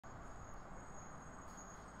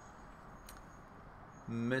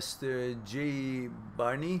Mr. J.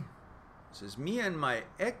 Barney says, me and my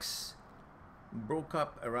ex broke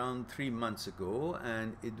up around 3 months ago,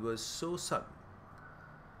 and it was so sudden.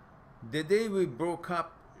 The day we broke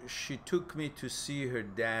up, she took me to see her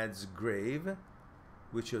dad's grave,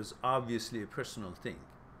 which was obviously a personal thing.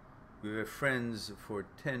 We were friends for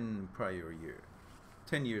 10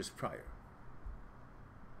 years prior.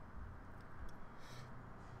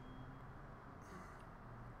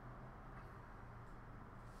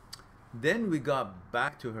 Then we got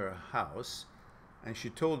back to her house, and she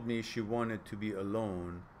told me she wanted to be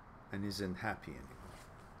alone and isn't happy anymore.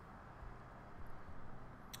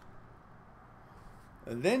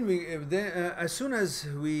 As soon as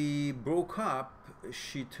we broke up,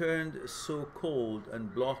 she turned so cold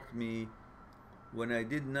and blocked me when I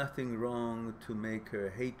did nothing wrong to make her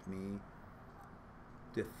hate me.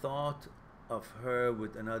 The thought of her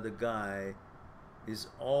with another guy is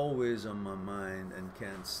always on my mind and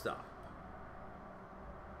can't stop.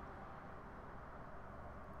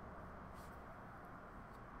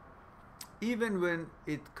 Even when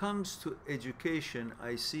it comes to education,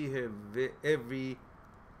 I see her every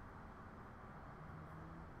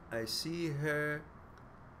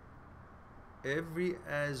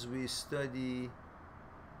as we study,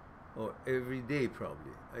 or every day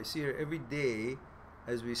probably. I see her every day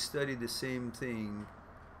as we study the same thing,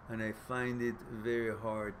 and I find it very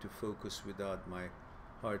hard to focus without my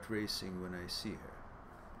heart racing when I see her.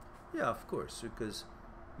 Yeah, of course, because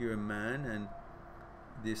you're a man and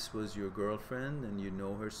this was your girlfriend and you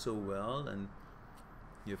know her so well, and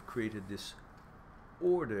you've created this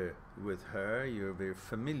order with her, you're very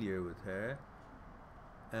familiar with her,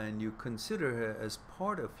 and you consider her as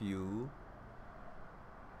part of you,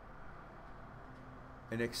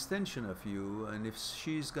 an extension of you, and if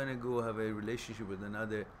she's gonna go have a relationship with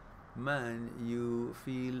another man, you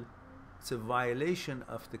feel it's a violation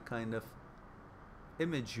of the kind of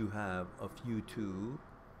image you have of you two,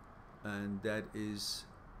 and that is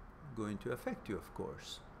going to affect you, of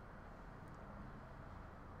course.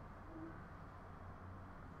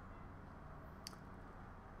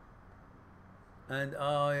 And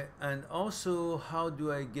also, how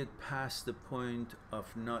do I get past the point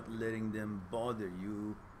of not letting them bother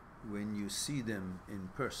you when you see them in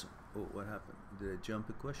person? Oh, what happened? Did I jump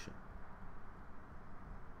a question?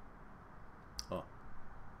 Oh.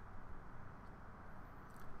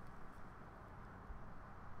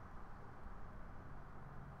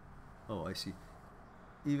 Oh, I see.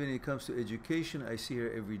 Even when it comes to education, I see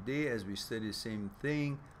her every day as we study the same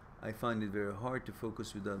thing. I find it very hard to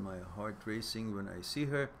focus without my heart racing when I see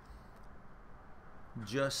her.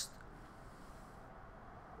 Just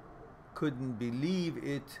couldn't believe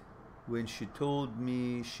it when she told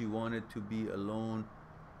me she wanted to be alone,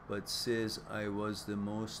 but says I was the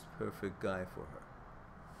most perfect guy for her.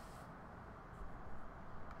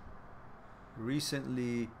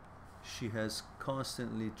 Recently, she has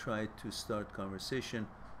constantly tried to start conversation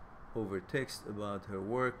over text about her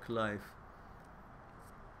work life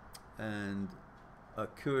and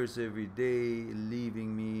occurs every day,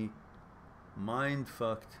 leaving me mind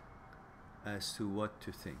fucked as to what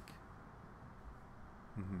to think.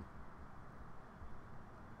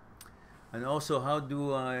 And also, how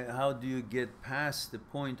do you get past the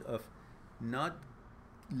point of not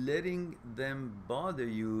letting them bother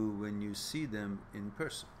you when you see them in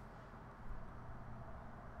person?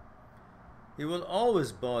 It will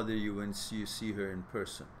always bother you when you see her in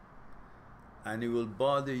person, and it will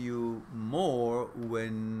bother you more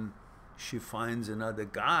when she finds another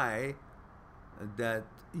guy that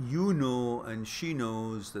you know and she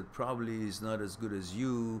knows that probably is not as good as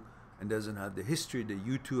you and doesn't have the history that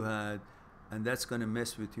you two had, and that's going to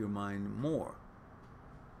mess with your mind more.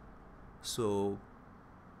 So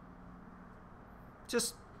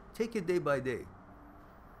just take it day by day.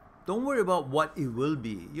 Don't worry about what it will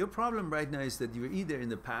be. Your problem right now is that you're either in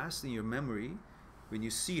the past, in your memory, when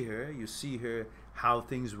you see her, how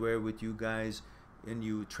things were with you guys, and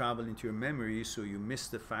you travel into your memory, so you miss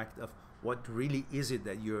the fact of what really is it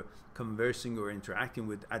that you're conversing or interacting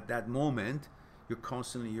with at that moment. You're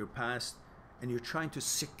constantly in your past, and you're trying to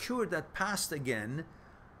secure that past again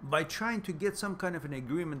by trying to get some kind of an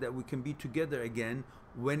agreement that we can be together again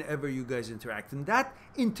whenever you guys interact. And that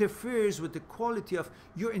interferes with the quality of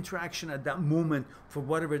your interaction at that moment for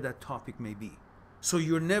whatever that topic may be. So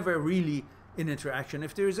you're never really in interaction.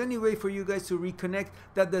 If there is any way for you guys to reconnect,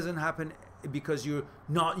 that doesn't happen because you're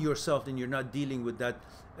not yourself and you're not dealing with that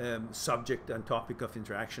subject and topic of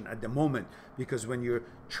interaction at the moment. Because when you're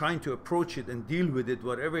trying to approach it and deal with it,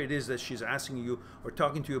 whatever it is that she's asking you or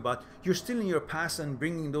talking to you about, you're still in your past and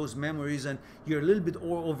bringing those memories, and you're a little bit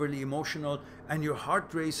overly emotional and your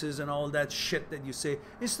heart races and all that shit that you say,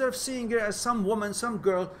 instead of seeing her as some woman, some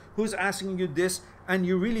girl who's asking you this, and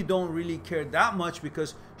you really don't really care that much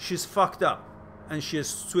because she's fucked up and she has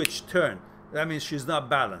switched turn. That means she's not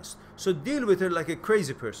balanced. So deal with her like a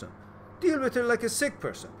crazy person. Deal with her like a sick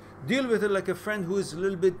person. Deal with her like a friend who is a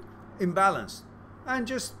little bit imbalanced. And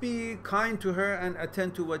just be kind to her and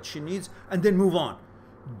attend to what she needs, and then move on.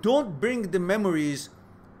 Don't bring the memories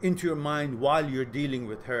into your mind while you're dealing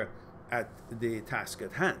with her at the task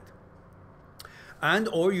at hand. And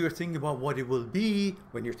or you're thinking about what it will be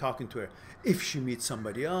when you're talking to her. If she meets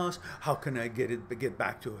somebody else, how can I get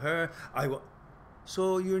back to her?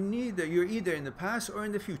 So you're either in the past or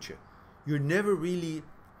in the future. You're never really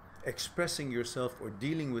expressing yourself or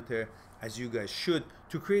dealing with her as you guys should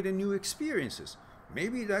to create a new experiences.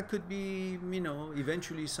 Maybe that could be,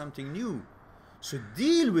 eventually something new. So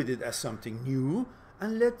deal with it as something new,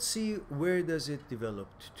 and let's see where does it develop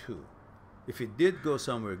to. If it did go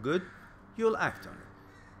somewhere good, you'll act on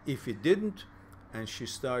it. If it didn't, and she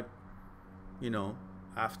start,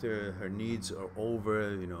 after her needs are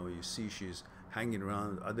over, you see she's hanging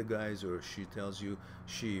around with other guys, or she tells you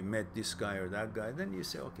she met this guy or that guy, then you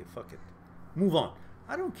say, okay, fuck it. Move on.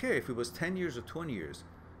 I don't care if it was 10 years or 20 years.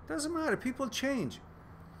 Doesn't matter. People change.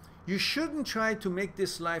 You shouldn't try to make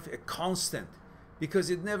this life a constant, because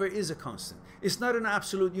it never is a constant. It's not an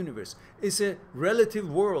absolute universe. It's a relative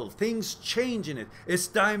world. Things change in it. It's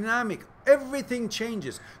dynamic. Everything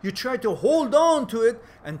changes. You try to hold on to it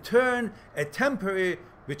and turn a temporary,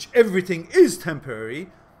 which everything is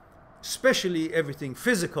temporary, especially everything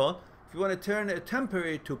physical. If you want to turn a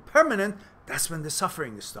temporary to permanent, that's when the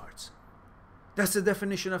suffering starts. That's the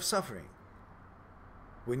definition of suffering.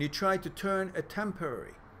 When you try to turn a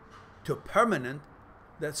temporary to permanent,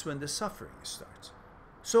 that's when the suffering starts.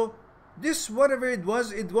 So this, whatever it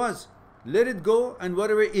was, it was. Let it go, and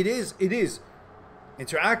whatever it is, it is.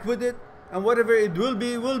 Interact with it, and whatever it will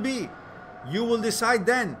be, will be. You will decide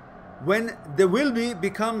then when the will be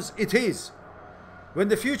becomes it is. When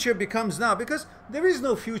the future becomes now, because there is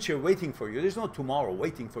no future waiting for you. There's no tomorrow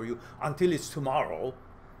waiting for you until it's tomorrow.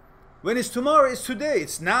 When it's tomorrow, it's today,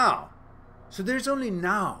 it's now. So there's only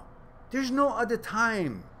now. There's no other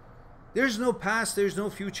time. There's no past, there's no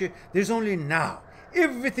future, there's only now.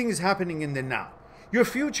 Everything is happening in the now. Your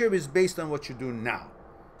future is based on what you do now.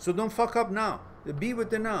 So don't fuck up now. Be with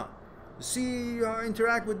the now. See,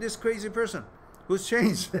 interact with this crazy person who's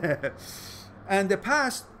changed. And the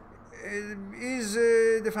past is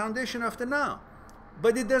the foundation of the now.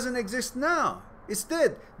 But it doesn't exist now. It's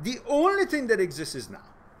dead. The only thing that exists is now.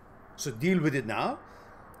 So deal with it now.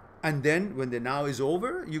 And then when the now is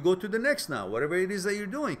over, you go to the next now, whatever it is that you're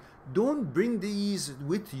doing. Don't bring these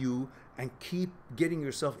with you and keep getting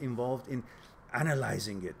yourself involved in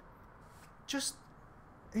analyzing it. Just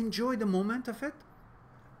enjoy the moment of it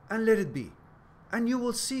and let it be. And you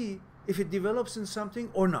will see if it develops in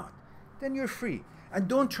something or not. Then you're free. And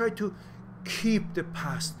don't try to keep the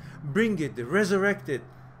past, bring it, resurrect it.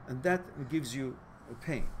 And that gives you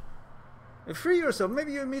pain. And free yourself.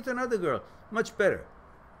 Maybe you meet another girl, much better.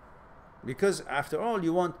 Because after all,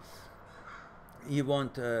 you want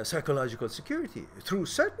psychological security. Through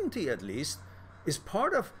certainty, at least, is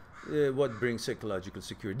part of what brings psychological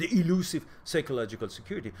security, the elusive psychological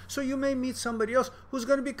security. So you may meet somebody else who's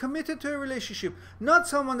going to be committed to a relationship, not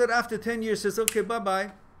someone that after 10 years says, okay,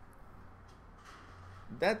 bye-bye.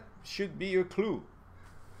 That should be your clue.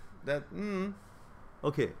 That,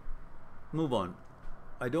 okay, move on.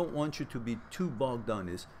 I don't want you to be too bogged down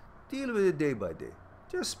in this. Deal with it day by day.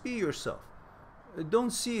 Just be yourself.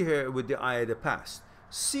 Don't see her with the eye of the past.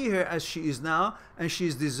 See her as she is now, and she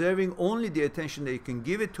is deserving only the attention that you can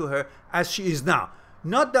give it to her as she is now.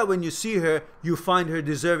 Not that when you see her, you find her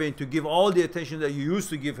deserving to give all the attention that you used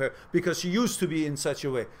to give her because she used to be in such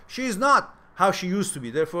a way. She is not how she used to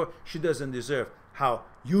be. Therefore, she doesn't deserve how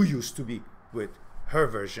you used to be with her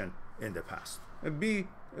version in the past. Be,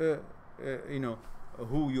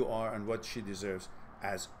 who you are and what she deserves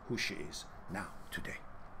as who she is now, today.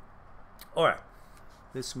 All right,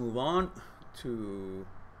 let's move on to